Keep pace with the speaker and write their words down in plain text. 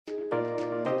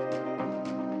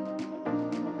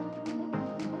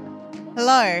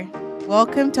Hello,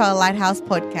 welcome to our Lighthouse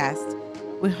podcast.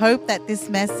 We hope that this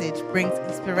message brings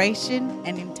inspiration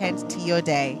and intent to your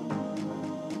day.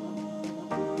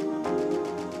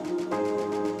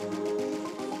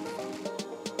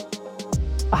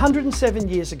 A 107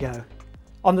 years ago,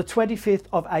 on the 25th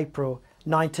of April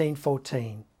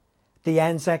 1914, the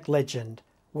Anzac legend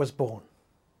was born.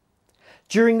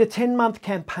 During the 10-month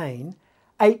campaign,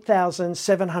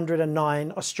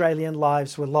 8,709 Australian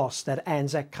lives were lost at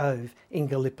Anzac Cove in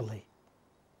Gallipoli.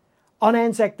 On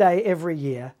Anzac Day every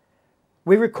year,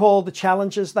 we recall the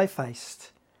challenges they faced,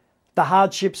 the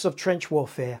hardships of trench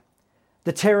warfare,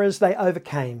 the terrors they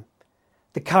overcame,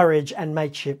 the courage and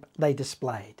mateship they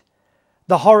displayed,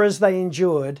 the horrors they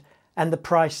endured, and the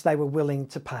price they were willing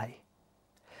to pay.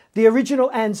 The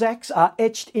original Anzacs are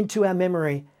etched into our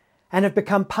memory and have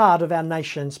become part of our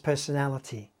nation's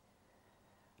personality.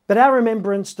 But our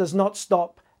remembrance does not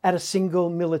stop at a single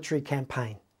military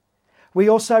campaign. We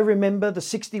also remember the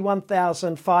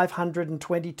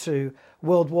 61,522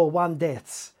 World War I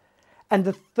deaths and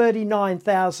the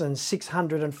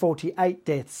 39,648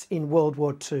 deaths in World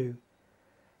War II,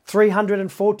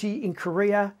 340 in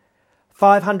Korea,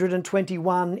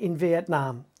 521 in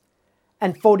Vietnam,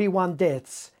 and 41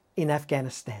 deaths in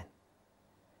Afghanistan.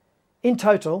 In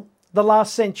total, the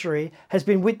last century has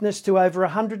been witness to over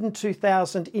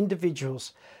 102,000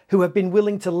 individuals who have been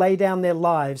willing to lay down their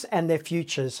lives and their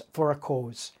futures for a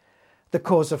cause. The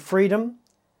cause of freedom,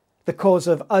 the cause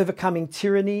of overcoming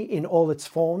tyranny in all its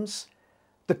forms,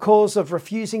 the cause of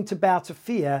refusing to bow to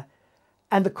fear,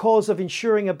 and the cause of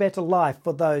ensuring a better life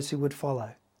for those who would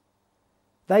follow.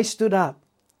 They stood up,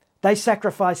 they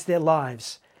sacrificed their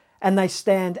lives, and they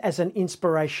stand as an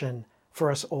inspiration for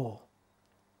us all.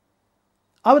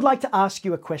 I would like to ask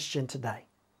you a question today.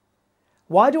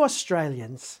 Why do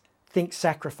Australians think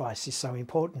sacrifice is so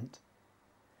important?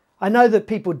 I know that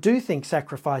people do think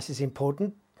sacrifice is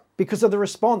important because of the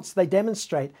response they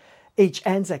demonstrate each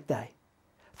Anzac Day.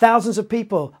 Thousands of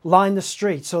people line the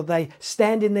streets or they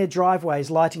stand in their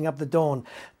driveways lighting up the dawn.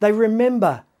 They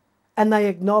remember and they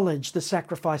acknowledge the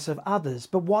sacrifice of others.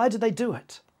 But why do they do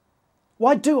it?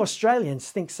 Why do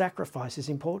Australians think sacrifice is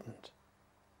important?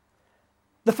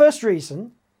 The first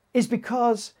reason is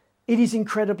because it is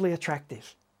incredibly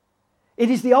attractive. It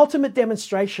is the ultimate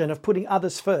demonstration of putting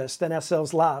others first and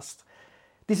ourselves last.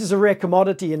 This is a rare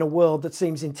commodity in a world that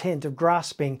seems intent of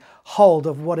grasping hold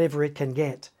of whatever it can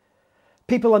get.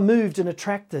 People are moved and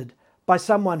attracted by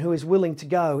someone who is willing to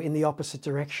go in the opposite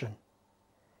direction.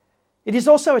 It is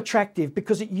also attractive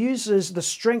because it uses the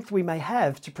strength we may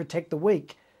have to protect the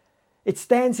weak. It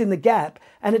stands in the gap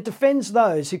and it defends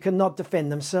those who cannot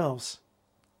defend themselves.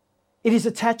 It is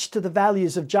attached to the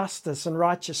values of justice and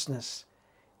righteousness.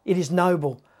 It is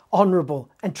noble, honourable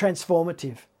and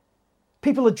transformative.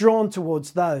 People are drawn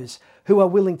towards those who are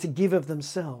willing to give of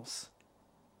themselves.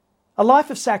 A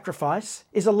life of sacrifice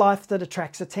is a life that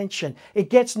attracts attention. It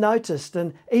gets noticed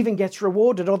and even gets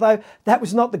rewarded, although that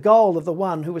was not the goal of the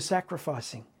one who was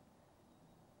sacrificing.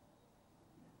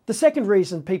 The second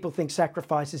reason people think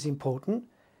sacrifice is important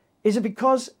is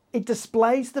because it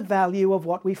displays the value of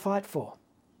what we fight for.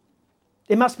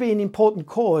 It must be an important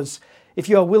cause if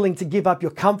you are willing to give up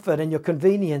your comfort and your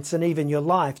convenience and even your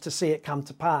life to see it come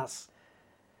to pass.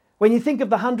 When you think of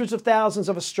the hundreds of thousands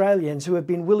of Australians who have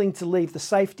been willing to leave the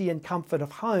safety and comfort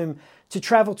of home to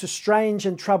travel to strange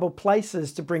and troubled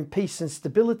places to bring peace and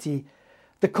stability,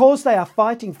 the cause they are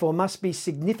fighting for must be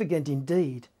significant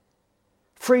indeed.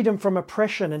 Freedom from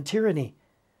oppression and tyranny,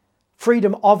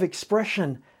 freedom of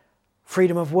expression,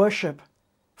 freedom of worship,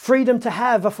 freedom to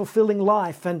have a fulfilling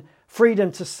life and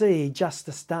freedom to see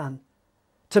justice done.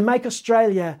 To make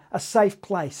Australia a safe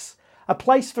place, a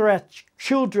place for our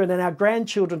children and our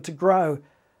grandchildren to grow,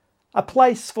 a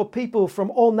place for people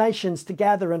from all nations to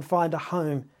gather and find a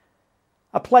home,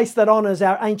 a place that honours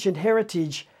our ancient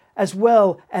heritage as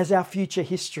well as our future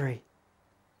history.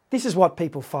 This is what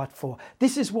people fight for.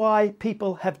 This is why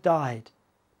people have died,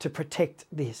 to protect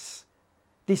this.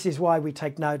 This is why we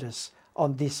take notice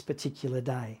on this particular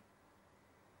day.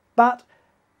 But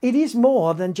it is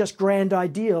more than just grand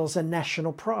ideals and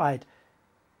national pride.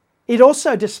 It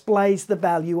also displays the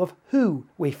value of who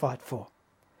we fight for.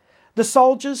 The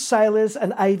soldiers, sailors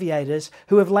and aviators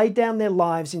who have laid down their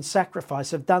lives in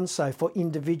sacrifice have done so for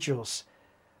individuals,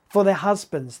 for their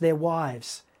husbands, their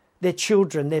wives, their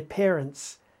children, their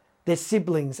parents, their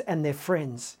siblings and their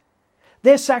friends.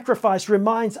 Their sacrifice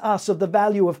reminds us of the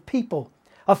value of people,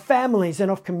 of families and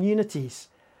of communities.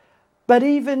 But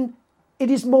even it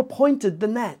is more pointed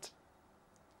than that.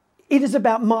 It is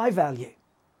about my value.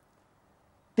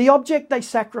 The object they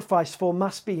sacrifice for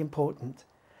must be important.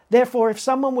 Therefore, if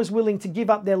someone was willing to give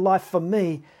up their life for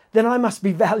me, then I must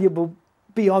be valuable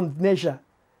beyond measure.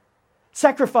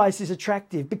 Sacrifice is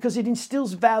attractive because it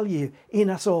instills value in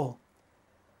us all.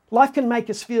 Life can make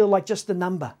us feel like just a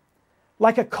number,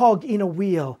 like a cog in a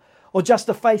wheel, or just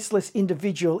a faceless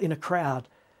individual in a crowd.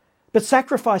 But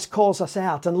sacrifice calls us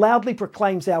out and loudly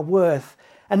proclaims our worth,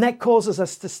 and that causes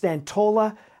us to stand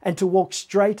taller and to walk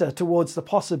straighter towards the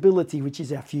possibility which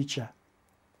is our future.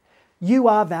 You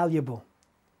are valuable.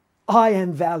 I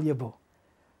am valuable.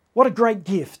 What a great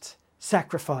gift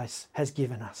sacrifice has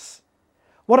given us.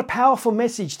 What a powerful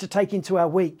message to take into our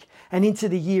week and into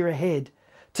the year ahead,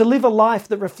 to live a life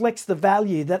that reflects the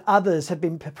value that others have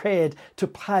been prepared to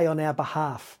pay on our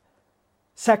behalf.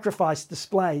 Sacrifice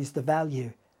displays the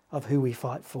value of who we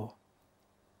fight for.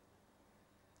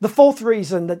 The fourth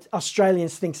reason that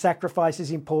Australians think sacrifice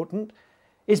is important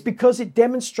is because it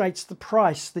demonstrates the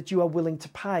price that you are willing to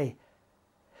pay.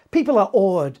 People are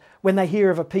awed when they hear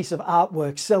of a piece of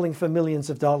artwork selling for millions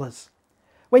of dollars.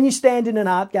 When you stand in an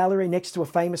art gallery next to a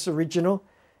famous original,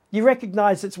 you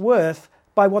recognise its worth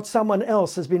by what someone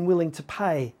else has been willing to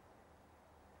pay.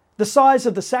 The size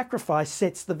of the sacrifice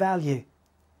sets the value.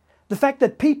 The fact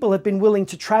that people have been willing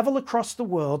to travel across the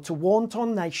world to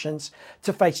war-torn nations,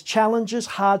 to face challenges,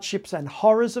 hardships and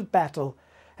horrors of battle,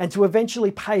 and to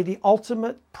eventually pay the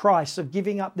ultimate price of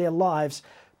giving up their lives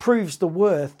proves the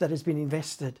worth that has been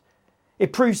invested.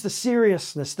 It proves the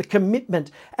seriousness, the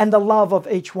commitment and the love of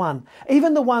each one,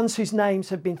 even the ones whose names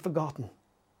have been forgotten.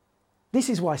 This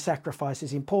is why sacrifice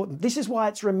is important. This is why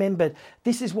it's remembered.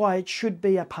 This is why it should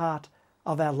be a part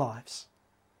of our lives.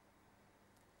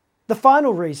 The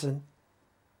final reason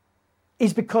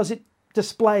is because it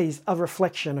displays a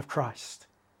reflection of Christ.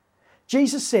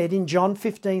 Jesus said in John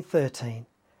 15:13,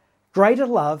 "Greater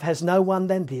love has no one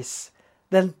than this,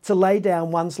 than to lay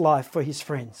down one's life for his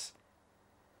friends."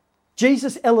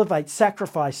 Jesus elevates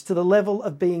sacrifice to the level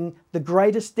of being the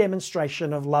greatest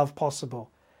demonstration of love possible.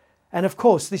 And of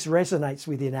course, this resonates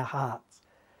within our hearts.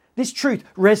 This truth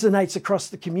resonates across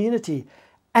the community,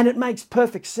 and it makes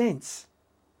perfect sense.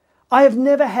 I have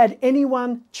never had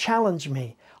anyone challenge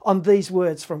me on these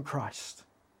words from Christ.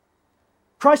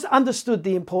 Christ understood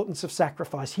the importance of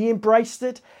sacrifice. He embraced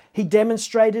it. He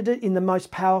demonstrated it in the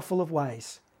most powerful of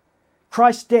ways.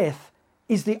 Christ's death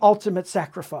is the ultimate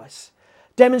sacrifice,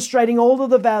 demonstrating all of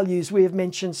the values we have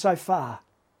mentioned so far.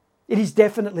 It is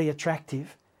definitely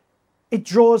attractive. It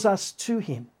draws us to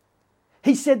him.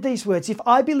 He said these words, "If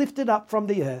I be lifted up from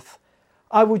the earth,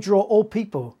 I will draw all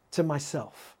people to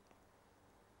myself."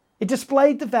 It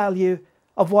displayed the value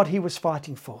of what he was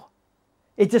fighting for.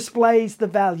 It displays the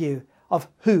value of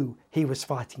who he was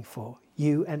fighting for,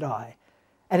 you and I.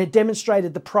 And it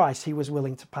demonstrated the price he was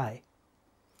willing to pay.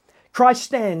 Christ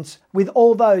stands with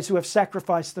all those who have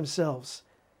sacrificed themselves,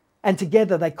 and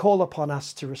together they call upon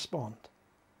us to respond.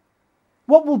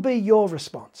 What will be your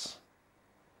response?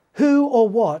 Who or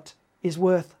what is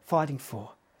worth fighting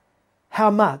for?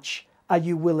 How much are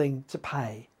you willing to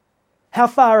pay? How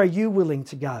far are you willing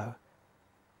to go?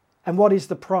 And what is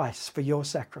the price for your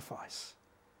sacrifice?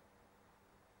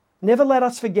 Never let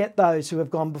us forget those who have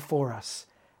gone before us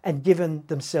and given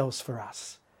themselves for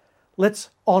us. Let's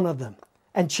honour them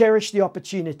and cherish the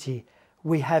opportunity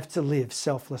we have to live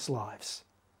selfless lives.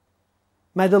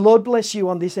 May the Lord bless you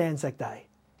on this Anzac Day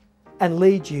and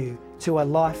lead you to a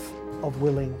life of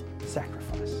willing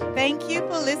sacrifice. Thank you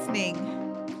for listening.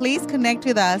 Please connect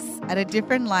with us at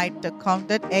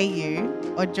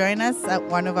adifferentlight.com.au or join us at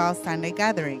one of our Sunday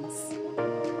gatherings.